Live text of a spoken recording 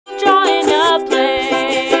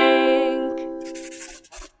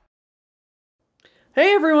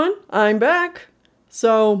Hey everyone, I'm back!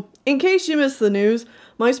 So, in case you missed the news,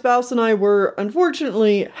 my spouse and I were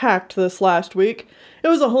unfortunately hacked this last week. It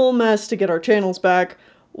was a whole mess to get our channels back.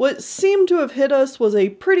 What seemed to have hit us was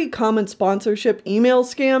a pretty common sponsorship email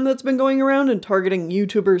scam that's been going around and targeting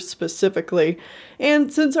YouTubers specifically.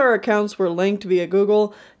 And since our accounts were linked via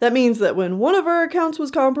Google, that means that when one of our accounts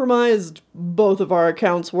was compromised, both of our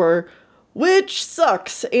accounts were. Which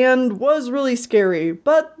sucks and was really scary,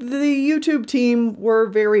 but the YouTube team were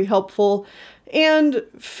very helpful and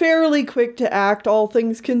fairly quick to act, all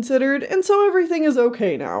things considered, and so everything is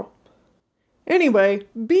okay now. Anyway,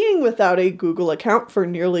 being without a Google account for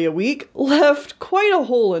nearly a week left quite a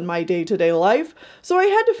hole in my day-to-day life, so I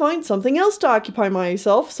had to find something else to occupy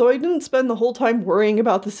myself so I didn't spend the whole time worrying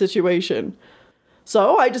about the situation.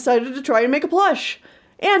 So I decided to try and make a plush.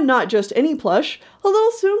 And not just any plush, a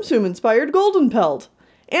little Tsum Tsum inspired golden pelt.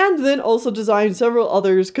 And then also designed several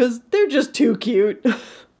others because they're just too cute.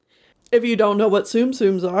 If you don't know what Tsum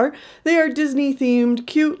Tsums are, they are Disney themed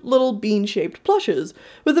cute little bean shaped plushes,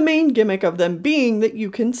 with the main gimmick of them being that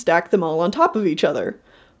you can stack them all on top of each other.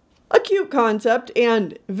 A cute concept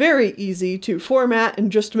and very easy to format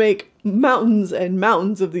and just make mountains and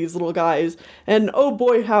mountains of these little guys, and oh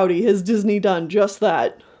boy howdy has Disney done just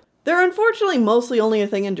that. They're unfortunately mostly only a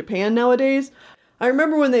thing in Japan nowadays. I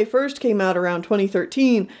remember when they first came out around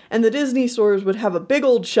 2013, and the Disney stores would have a big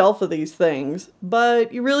old shelf of these things,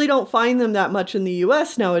 but you really don't find them that much in the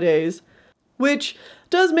US nowadays. Which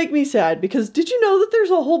does make me sad, because did you know that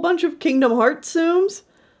there's a whole bunch of Kingdom Hearts Tsums?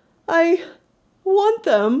 I want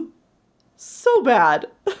them so bad.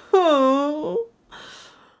 Oh.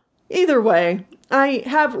 Either way, I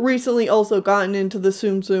have recently also gotten into the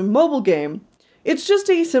Tsum Tsum mobile game. It's just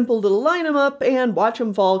a simple little line 'em up and watch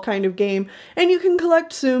 'em fall kind of game, and you can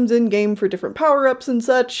collect Tsums in-game for different power-ups and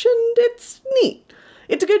such, and it's neat.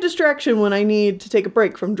 It's a good distraction when I need to take a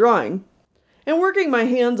break from drawing. And working my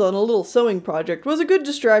hands on a little sewing project was a good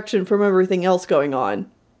distraction from everything else going on.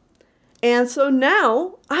 And so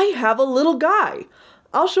now, I have a little guy.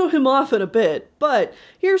 I'll show him off in a bit, but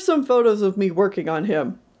here's some photos of me working on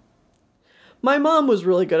him. My mom was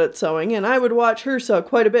really good at sewing, and I would watch her sew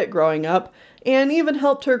quite a bit growing up, and even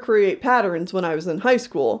helped her create patterns when I was in high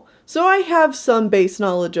school, so I have some base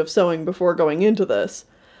knowledge of sewing before going into this.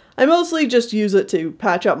 I mostly just use it to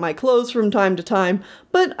patch up my clothes from time to time,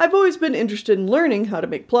 but I've always been interested in learning how to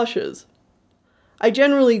make plushes. I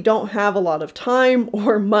generally don't have a lot of time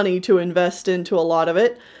or money to invest into a lot of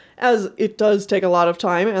it, as it does take a lot of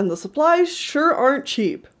time and the supplies sure aren't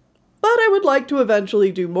cheap. But I would like to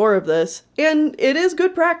eventually do more of this, and it is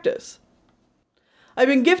good practice. I've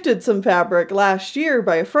been gifted some fabric last year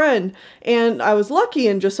by a friend, and I was lucky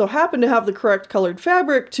and just so happened to have the correct colored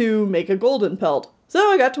fabric to make a golden pelt. So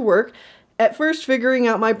I got to work, at first figuring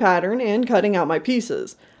out my pattern and cutting out my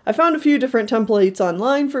pieces. I found a few different templates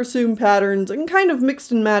online for Tsum patterns and kind of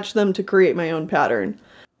mixed and matched them to create my own pattern.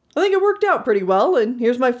 I think it worked out pretty well, and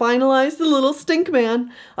here's my finalized little stink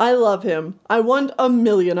man. I love him. I want a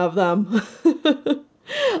million of them.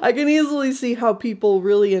 I can easily see how people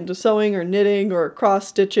really into sewing or knitting or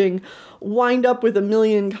cross-stitching wind up with a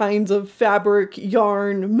million kinds of fabric,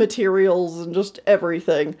 yarn, materials, and just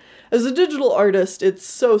everything. As a digital artist, it's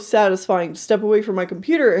so satisfying to step away from my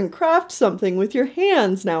computer and craft something with your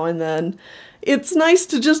hands now and then. It's nice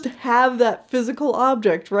to just have that physical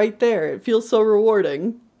object right there. It feels so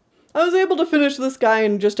rewarding. I was able to finish this guy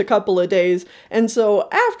in just a couple of days, and so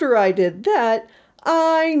after I did that,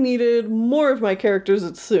 I needed more of my characters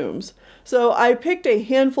as Tsums. So I picked a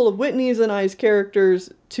handful of Whitney's and I's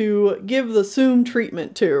characters to give the Tsum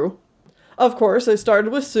treatment to. Of course, I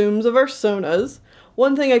started with Tsums of our Sonas.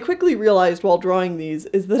 One thing I quickly realized while drawing these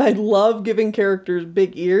is that I love giving characters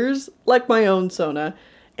big ears, like my own Sona,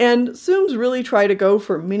 and Tsums really try to go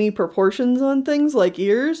for mini proportions on things like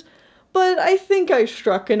ears, but I think I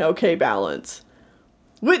struck an okay balance.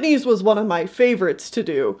 Whitney's was one of my favorites to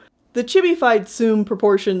do. The chibified Tsum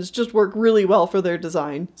proportions just work really well for their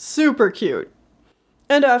design. Super cute.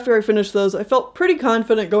 And after I finished those, I felt pretty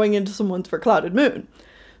confident going into some ones for Clouded Moon.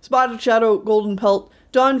 Spotted Shadow, Golden Pelt,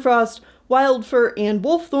 Dawnfrost, Wildfur, and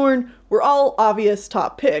Wolfthorn were all obvious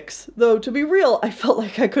top picks, though to be real, I felt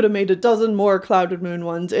like I could have made a dozen more Clouded Moon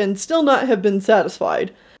ones and still not have been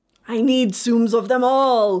satisfied. I need Tsums of them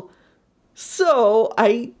all! So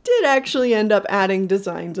I did actually end up adding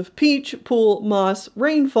designs of Peach, Pool, Moss,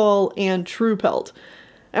 Rainfall, and True Pelt.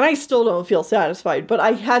 And I still don't feel satisfied, but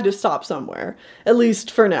I had to stop somewhere, at least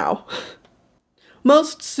for now.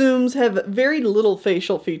 Most Tsums have very little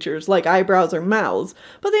facial features, like eyebrows or mouths,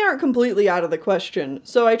 but they aren't completely out of the question,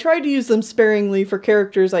 so I tried to use them sparingly for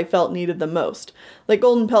characters I felt needed them most, like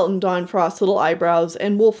Golden Pelt and Dawnfrost's little eyebrows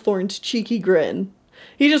and Wolfthorn's cheeky grin.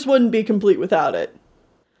 He just wouldn't be complete without it.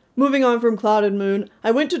 Moving on from Cloud and Moon,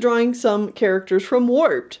 I went to drawing some characters from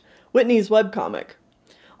Warped, Whitney's webcomic.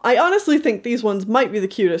 I honestly think these ones might be the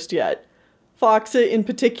cutest yet. Foxit in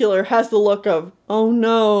particular has the look of, oh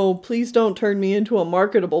no, please don't turn me into a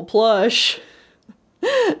marketable plush.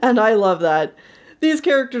 And I love that. These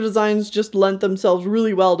character designs just lent themselves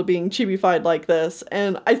really well to being chibified like this,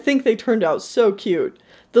 and I think they turned out so cute.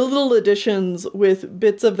 The little additions with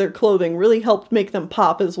bits of their clothing really helped make them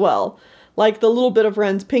pop as well, like the little bit of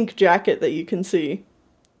Ren's pink jacket that you can see.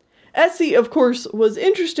 Essie, of course, was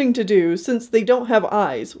interesting to do since they don't have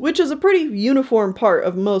eyes, which is a pretty uniform part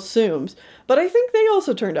of most Tsums, but I think they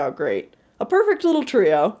also turned out great. A perfect little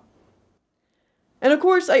trio. And of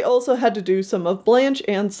course, I also had to do some of Blanche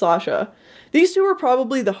and Sasha. These two are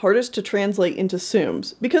probably the hardest to translate into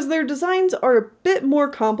Tsums, because their designs are a bit more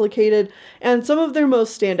complicated, and some of their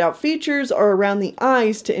most standout features are around the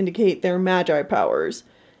eyes to indicate their magi powers.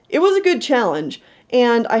 It was a good challenge,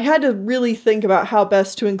 and I had to really think about how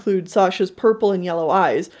best to include Sasha's purple and yellow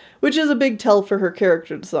eyes, which is a big tell for her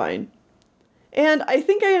character design. And I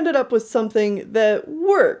think I ended up with something that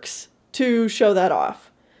works to show that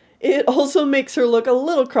off. It also makes her look a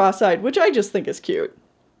little cross-eyed, which I just think is cute.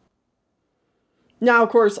 Now, of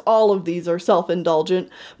course, all of these are self-indulgent,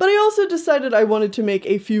 but I also decided I wanted to make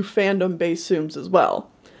a few fandom-based Tsums as well.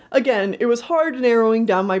 Again, it was hard narrowing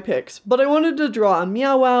down my picks, but I wanted to draw a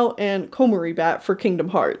Meow Wow and Komori Bat for Kingdom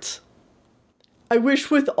Hearts. I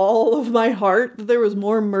wish with all of my heart that there was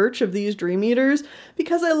more merch of these Dream Eaters,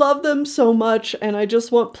 because I love them so much and I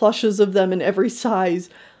just want plushes of them in every size,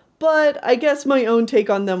 but I guess my own take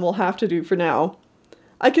on them will have to do for now.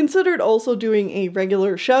 I considered also doing a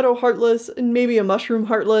regular Shadow Heartless and maybe a Mushroom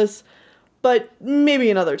Heartless, but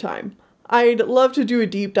maybe another time. I'd love to do a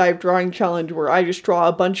deep dive drawing challenge where I just draw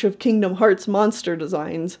a bunch of Kingdom Hearts monster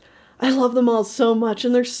designs. I love them all so much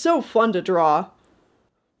and they're so fun to draw.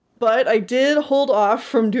 But I did hold off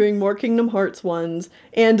from doing more Kingdom Hearts ones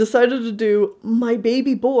and decided to do my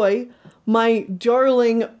baby boy, my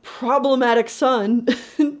darling problematic son,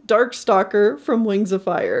 Darkstalker from Wings of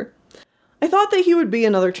Fire. I thought that he would be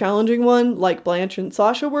another challenging one, like Blanche and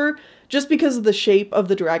Sasha were, just because the shape of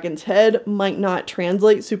the dragon's head might not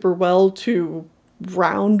translate super well to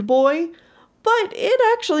round boy, but it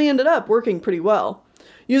actually ended up working pretty well.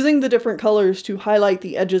 Using the different colors to highlight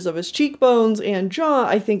the edges of his cheekbones and jaw,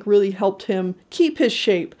 I think really helped him keep his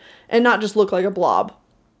shape and not just look like a blob.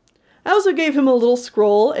 I also gave him a little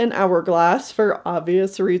scroll and hourglass for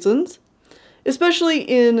obvious reasons. Especially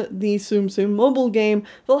in the Tsum Tsum mobile game,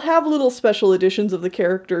 they'll have little special editions of the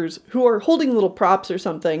characters who are holding little props or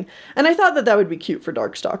something, and I thought that that would be cute for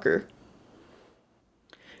Darkstalker.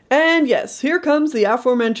 And yes, here comes the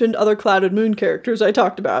aforementioned other Cloud and Moon characters I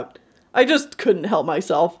talked about. I just couldn't help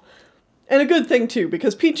myself. And a good thing too,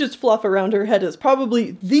 because Peach's fluff around her head is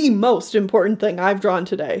probably the most important thing I've drawn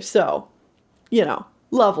today, so, you know,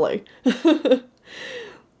 lovely.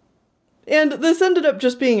 And this ended up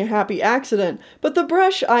just being a happy accident, but the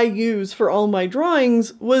brush I use for all my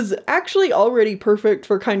drawings was actually already perfect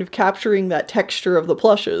for kind of capturing that texture of the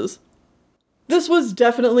plushes. This was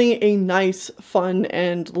definitely a nice, fun,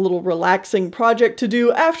 and little relaxing project to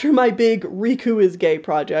do after my big Riku is Gay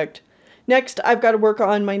project. Next, I've got to work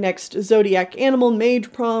on my next Zodiac Animal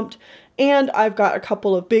Mage prompt, and I've got a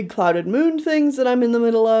couple of big Clouded Moon things that I'm in the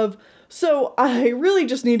middle of, so I really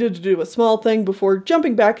just needed to do a small thing before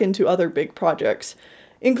jumping back into other big projects,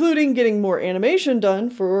 including getting more animation done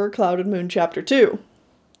for Clouded Moon Chapter 2.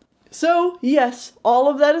 So yes, all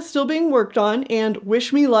of that is still being worked on, and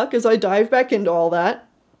wish me luck as I dive back into all that.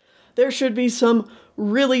 There should be some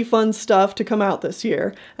really fun stuff to come out this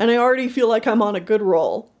year, and I already feel like I'm on a good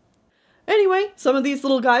roll. Anyway, some of these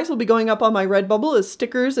little guys will be going up on my Redbubble as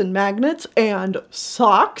stickers and magnets and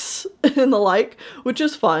socks and the like, which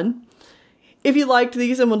is fun. If you liked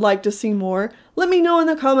these and would like to see more, let me know in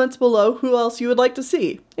the comments below who else you would like to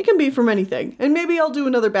see. It can be from anything, and maybe I'll do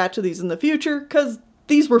another batch of these in the future, because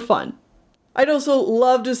these were fun. I'd also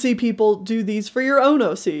love to see people do these for your own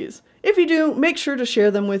OCs. If you do, make sure to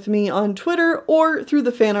share them with me on Twitter or through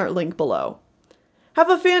the fan art link below.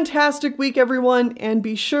 Have a fantastic week, everyone, and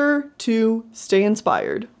be sure to stay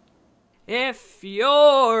inspired. If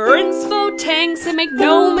you're inspo tanks and make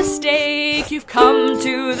no mistake, you've come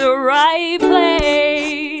to the right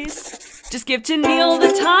place. Just give Tennelle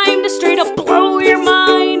the time to straight up blow your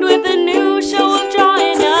mind with a new show of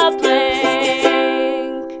drawing a play.